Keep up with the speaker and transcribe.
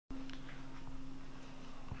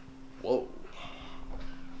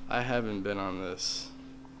I haven't been on this.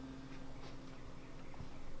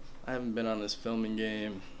 I haven't been on this filming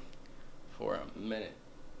game for a minute.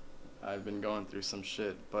 I've been going through some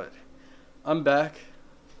shit, but I'm back.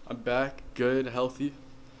 I'm back, good, healthy,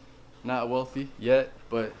 not wealthy yet,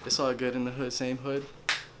 but it's all good in the hood, same hood.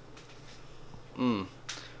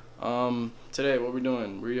 Today what we're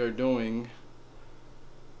doing? We are doing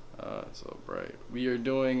so bright. We are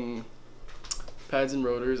doing pads and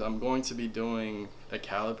rotors. I'm going to be doing a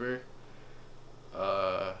caliper.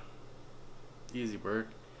 Easy work.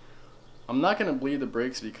 I'm not gonna bleed the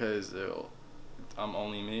brakes because I'm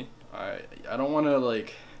only me. I don't want to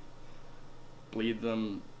like bleed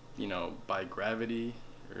them, you know, by gravity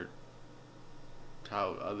or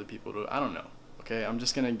how other people do it. I don't know. Okay, I'm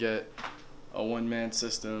just gonna get a one-man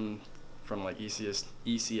system from like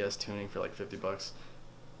ECS tuning for like $50.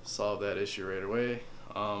 Solve that issue right away.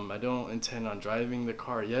 I don't intend on driving the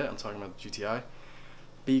car yet. I'm talking about the GTI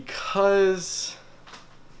because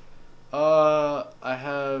I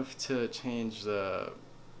have to change the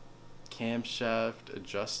camshaft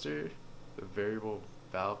adjuster, the variable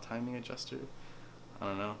valve timing adjuster. I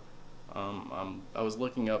don't know. I was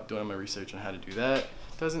looking up, doing my research on how to do that.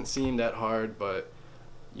 Doesn't seem that hard, but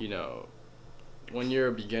you know, when you're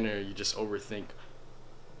a beginner, you just overthink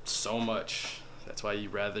so much. That's why you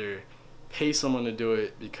rather pay someone to do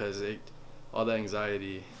it, because all that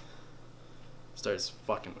anxiety starts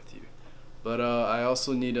fucking with you. But I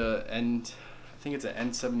also need I think it's an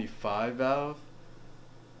N75 valve.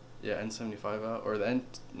 Yeah, N75 valve, or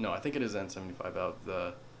no, I think it is N75 valve.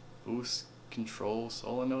 The boost control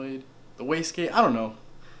solenoid, the wastegate. I don't know,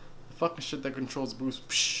 the fucking shit that controls boost.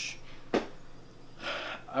 Psh.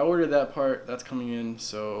 I ordered that part. That's coming in.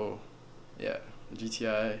 So yeah, the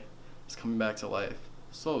GTI is coming back to life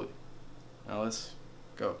slowly. Now let's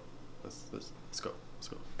go. Let's go. Let's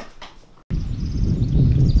go.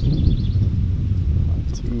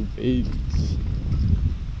 Two babies.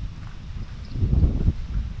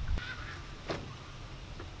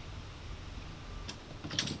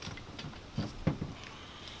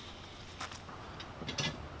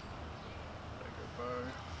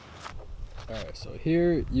 Alright, so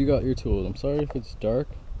here you got your tools. I'm sorry if it's dark.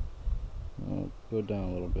 I'll go down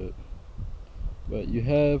a little bit. But you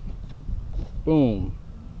have, boom,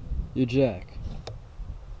 your jack.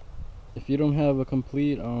 If you don't have a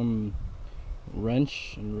complete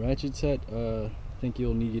wrench and ratchet set, I think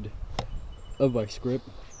you'll need a vice grip.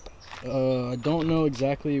 I don't know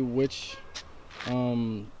exactly which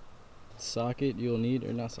socket you'll need,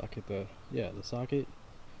 or not socket, the socket.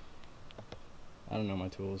 I don't know my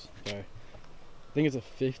tools, sorry. I think it's a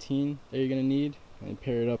 15 that you're gonna need, and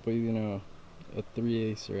pair it up with, you know, a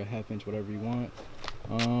 3/8 or a 1/2 inch, whatever you want.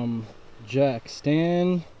 Jack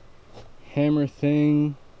stand, hammer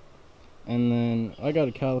thing, and then I got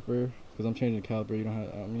a caliper because I'm changing the caliper. You don't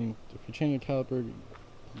have, I mean, if you're changing the caliper,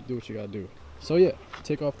 do what you gotta do. So yeah,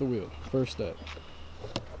 take off the wheel. First step.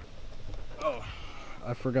 Oh,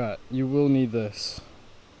 I forgot. You will need this.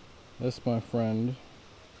 This, my friend,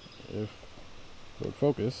 if it would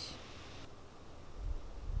focus.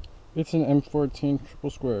 It's an M14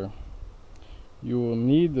 triple square. You will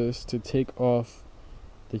need this to take off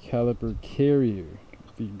the caliper carrier.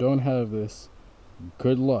 If you don't have this,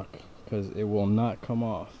 good luck, because it will not come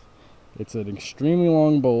off. It's an extremely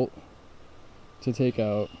long bolt to take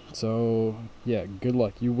out, so yeah, good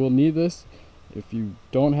luck. You will need this. If you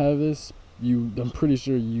don't have this, I'm pretty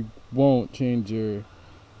sure you won't change your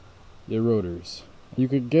rotors. You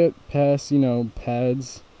could get past, you know,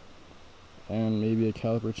 pads and maybe a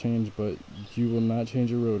caliper change, but you will not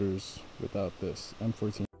change your rotors without this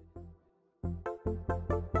M14.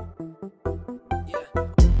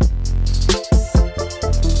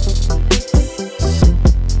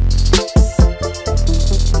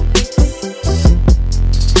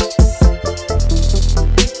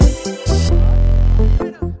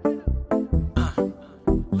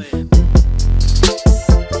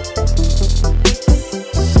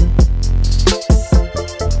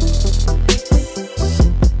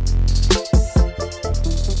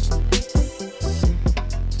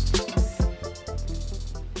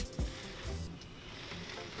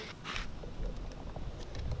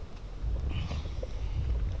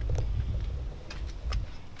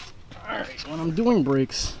 When I'm doing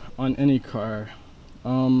brakes on any car,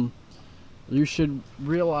 you should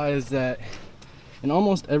realize that in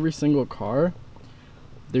almost every single car,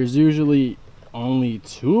 there's usually only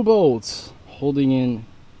 2 bolts holding in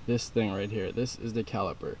this thing right here. This is the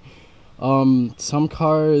caliper. Some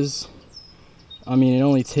cars, I mean, it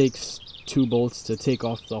only takes 2 bolts to take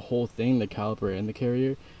off the whole thing, the caliper and the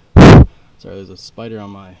carrier. Sorry, there's a spider on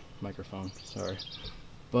my microphone. Sorry.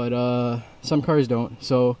 but some cars don't.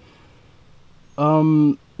 So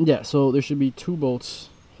yeah, so there should be 2 bolts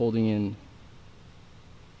holding in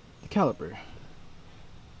the caliper.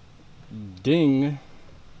 Ding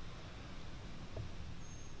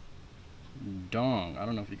dong. I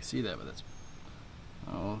don't know if you can see that, but that's,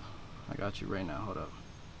 oh, I got you right now. Hold up.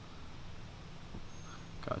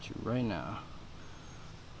 Got you right now.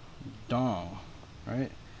 Dong.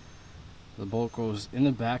 Right? The bolt goes in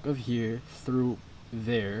the back of here through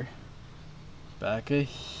there. Back of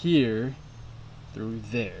here through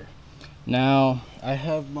there. Now I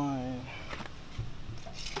have my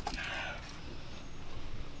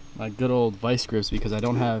good old vice grips because I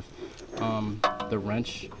don't have the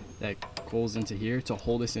wrench that goes into here to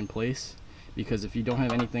hold this in place, because if you don't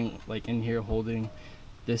have anything like in here holding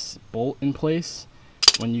this bolt in place,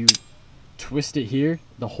 when you twist it here,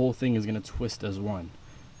 the whole thing is going to twist as one.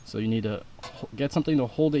 So you need to get something to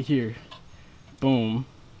hold it here. Boom.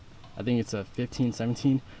 I think it's a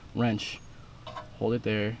 15-17 wrench. Hold it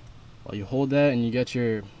there. While you hold that and you get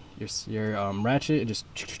your ratchet, it just,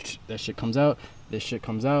 that shit comes out. This shit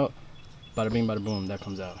comes out. Bada bing, bada boom, that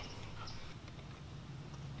comes out.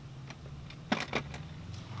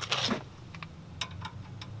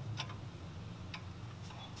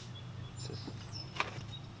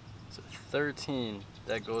 It's a 13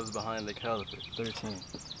 that goes behind the caliper. 13.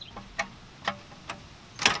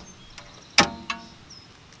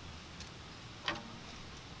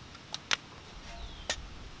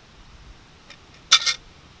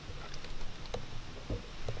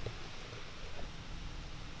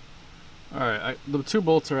 Alright, the 2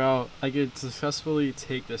 bolts are out. I could successfully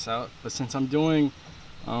take this out, but since I'm doing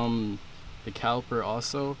the caliper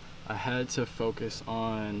also, I had to focus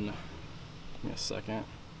on, give me a second.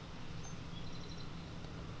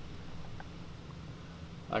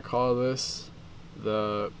 I call this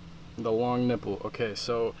the long nipple. Okay,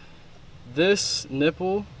 so this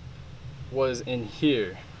nipple was in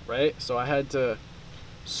here, right? So I had to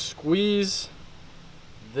squeeze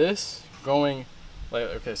this going like,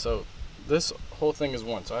 okay, so this whole thing is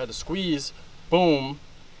one, so I had to squeeze, boom,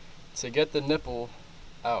 to get the nipple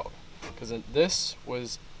out, because this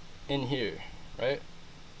was in here, right?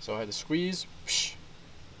 So I had to squeeze,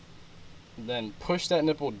 then push that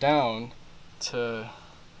nipple down to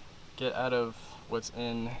get out of what's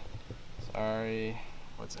in there,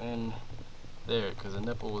 because the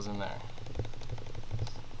nipple was in there.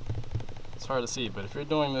 It's hard to see, but if you're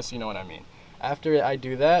doing this, you know what I mean. After I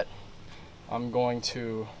do that, I'm going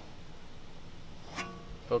to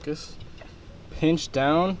focus, pinch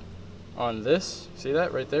down on this. See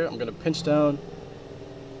that right there? I'm gonna pinch down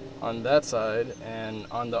on that side and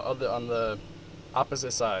on the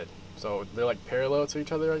opposite side. So they're like parallel to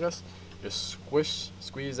each other, I guess. Just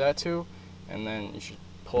squeeze that too, and then you should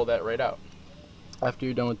pull that right out. After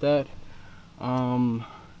you're done with that, I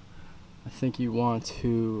think you want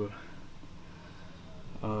to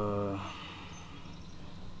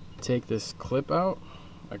take this clip out.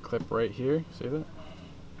 A clip right here, see that?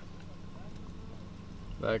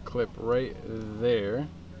 That clip right there,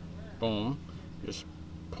 boom. Just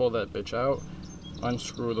pull that bitch out,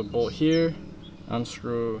 unscrew the bolt here,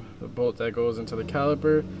 unscrew the bolt that goes into the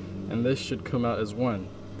caliper, and this should come out as one.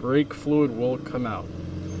 Brake fluid will come out.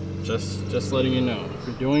 Just letting you know. If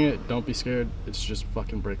you're doing it, don't be scared. It's just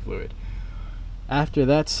fucking brake fluid. After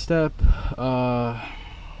that step, I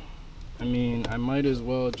mean, I might as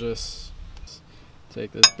well just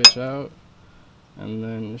take this bitch out, and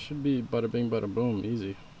then it should be bada bing, bada boom,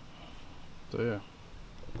 easy. So yeah.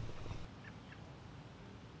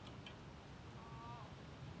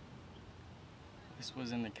 This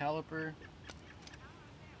was in the caliper.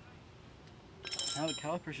 Now the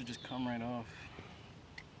caliper should just come right off.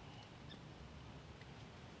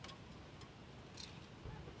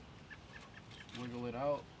 Wiggle it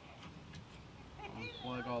out.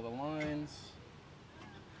 Unplug all the lines.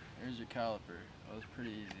 There's your caliper. That was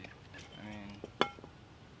pretty easy. I mean,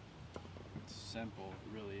 it's simple,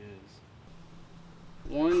 it really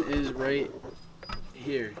is. One is right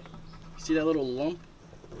here. See that little lump?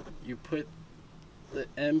 You put the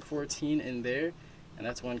M14 in there, and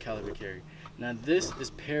that's one caliper carry. Now this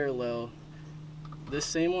is parallel. This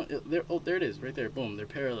same one, oh, there it is, right there. Boom, they're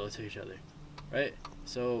parallel to each other, right?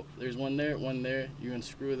 So there's one there, one there. You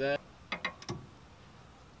unscrew that.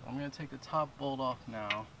 I'm gonna take the top bolt off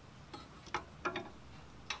now.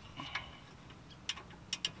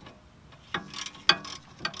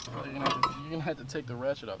 You're gonna have to take the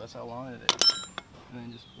ratchet off. That's how long it is, and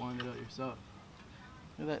then just wind it out yourself.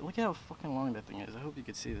 Look at that. Look at how fucking long that thing is. I hope you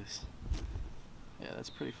could see this. Yeah, that's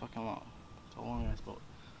pretty fucking long. It's a long ass bolt.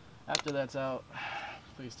 After that's out,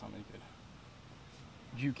 please tell me you could.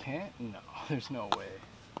 You can't? No, there's no way.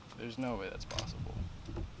 There's no way that's possible.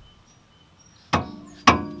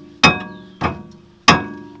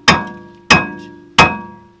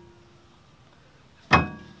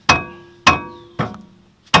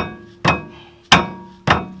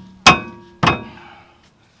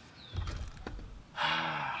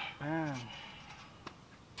 Man.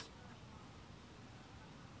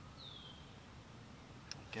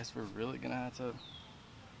 Guess we're really gonna have to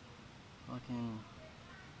fucking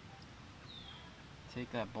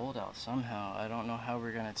take that bolt out somehow. I don't know how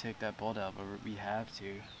we're gonna take that bolt out, but we have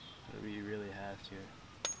to. We really have to.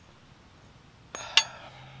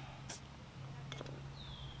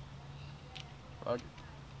 Fuck it.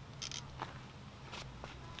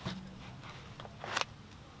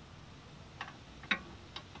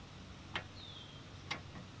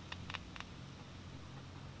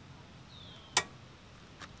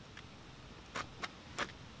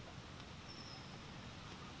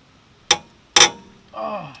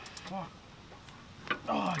 Oh, fuck.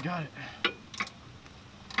 Oh, I got it.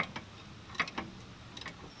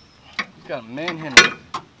 Just gotta manhandle it.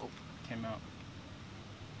 Oh, came out.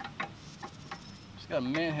 Just gotta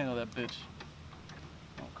manhandle that bitch.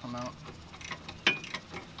 Don't come out.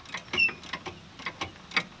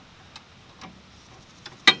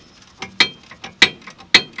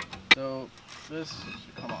 So, this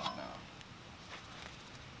should come off now.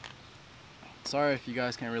 Sorry if you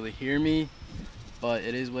guys can't really hear me, but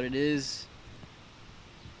it is what it is.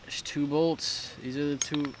 There's 2 bolts. These are the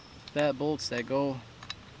 2 fat bolts that go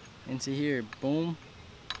into here. Boom,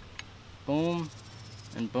 boom,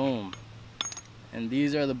 and boom. And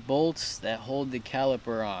these are the bolts that hold the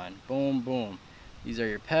caliper on. Boom, boom. These are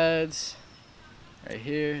your pads right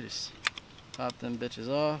here. Just pop them bitches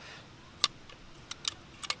off.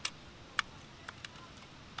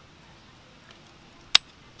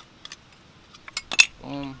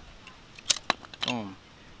 Boom, boom.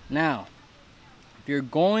 Now, if you're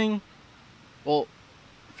going to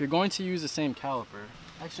use the same caliper,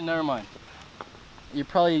 actually never mind.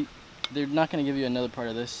 They're not gonna give you another part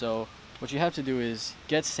of this, so what you have to do is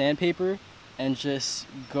get sandpaper and just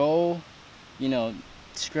go,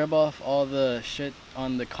 scrub off all the shit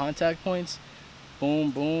on the contact points. Boom,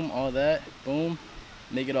 boom, all that, boom.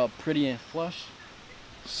 Make it all pretty and flush.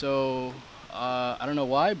 So, I don't know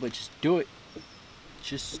why, but just do it.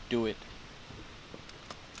 Just do it.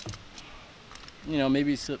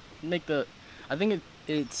 Maybe make the. I think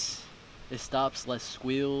it stops less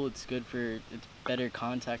squeal. It's good for better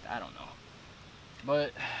contact. I don't know.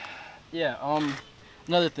 But yeah.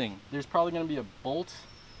 Another thing. There's probably gonna be a bolt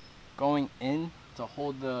going in to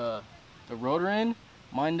hold the rotor in.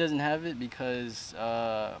 Mine doesn't have it because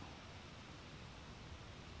a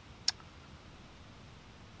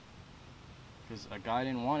guy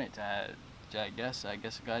didn't want it to have. I guess a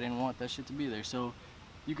guy didn't want that shit to be there. So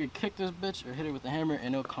you could kick this bitch or hit it with a hammer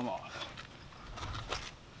and it'll come off.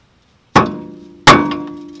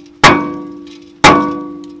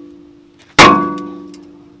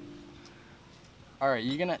 All right,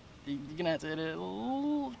 you're gonna have to hit it.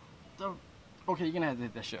 Okay, you're gonna have to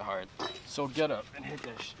hit that shit hard. So get up and hit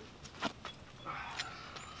that shit.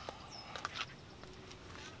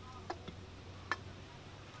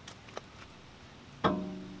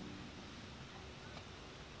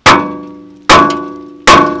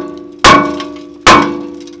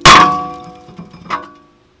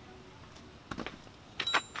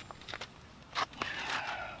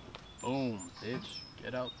 Boom, bitch.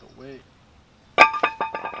 Get out the way.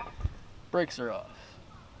 Brakes are off.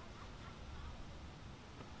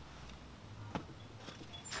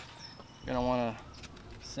 You're gonna wanna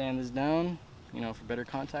sand this down, for better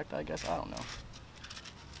contact, I guess. I don't know.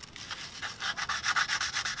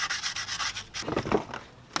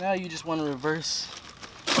 Now you just wanna reverse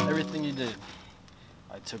everything you did.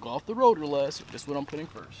 I took off the rotor last, so guess what I'm putting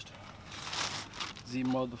first? Z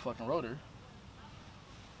motherfucking rotor.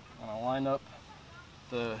 I'm gonna line up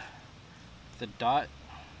the dot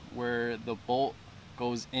where the bolt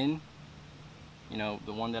goes in,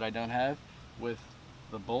 the one that I don't have, with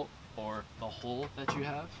the bolt or the hole that you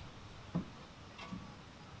have.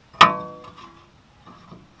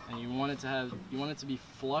 And you want it to be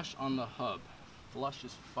flush on the hub. Flush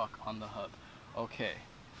as fuck on the hub. Okay.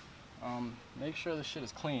 Make sure this shit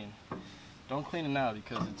is clean. Don't clean it now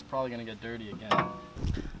because it's probably gonna get dirty again.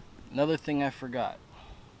 Another thing I forgot.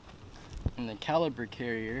 In the caliper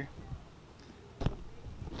carrier,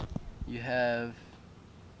 you have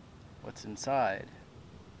what's inside,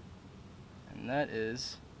 and that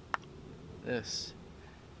is this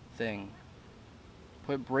thing.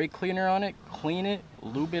 Put brake cleaner on it, clean it,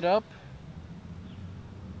 lube it up,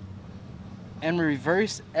 and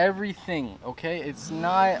reverse everything, okay? It's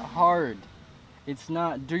not hard. It's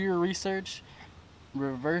not. Do your research.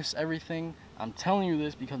 Reverse everything. I'm telling you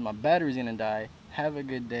this because my battery's gonna die. Have a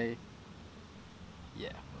good day.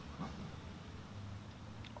 Yeah.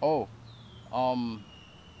 Oh,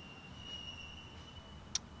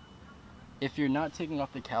 if you're not taking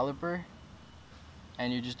off the caliper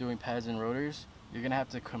and you're just doing pads and rotors, you're gonna have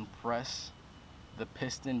to compress the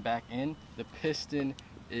piston back in. The piston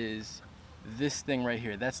is this thing right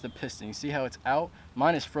here. That's the piston. You see how it's out?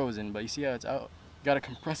 Mine is frozen, but you see how it's out? You gotta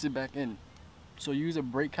compress it back in. So use a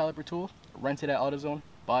brake caliper tool, rent it at AutoZone,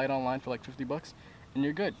 buy it online for like 50 bucks, and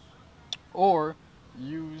you're good. Or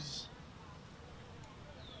use,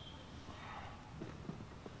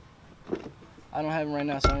 I don't have it right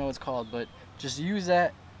now, so I don't know what it's called, but just use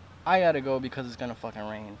that. I gotta go because it's gonna fucking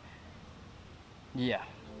rain. Yeah,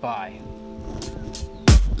 bye.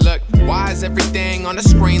 Look, why is everything on the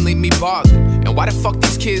screen leave me bothered? And why the fuck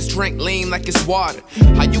these kids drink lean like it's water?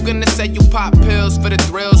 How you gonna say you pop pills for the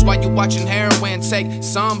thrills while you watching heroin take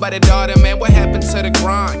somebody daughter? Man, what happened to the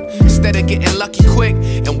grind? Instead of getting lucky quick,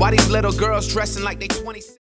 and why these little girls dressing like they 26?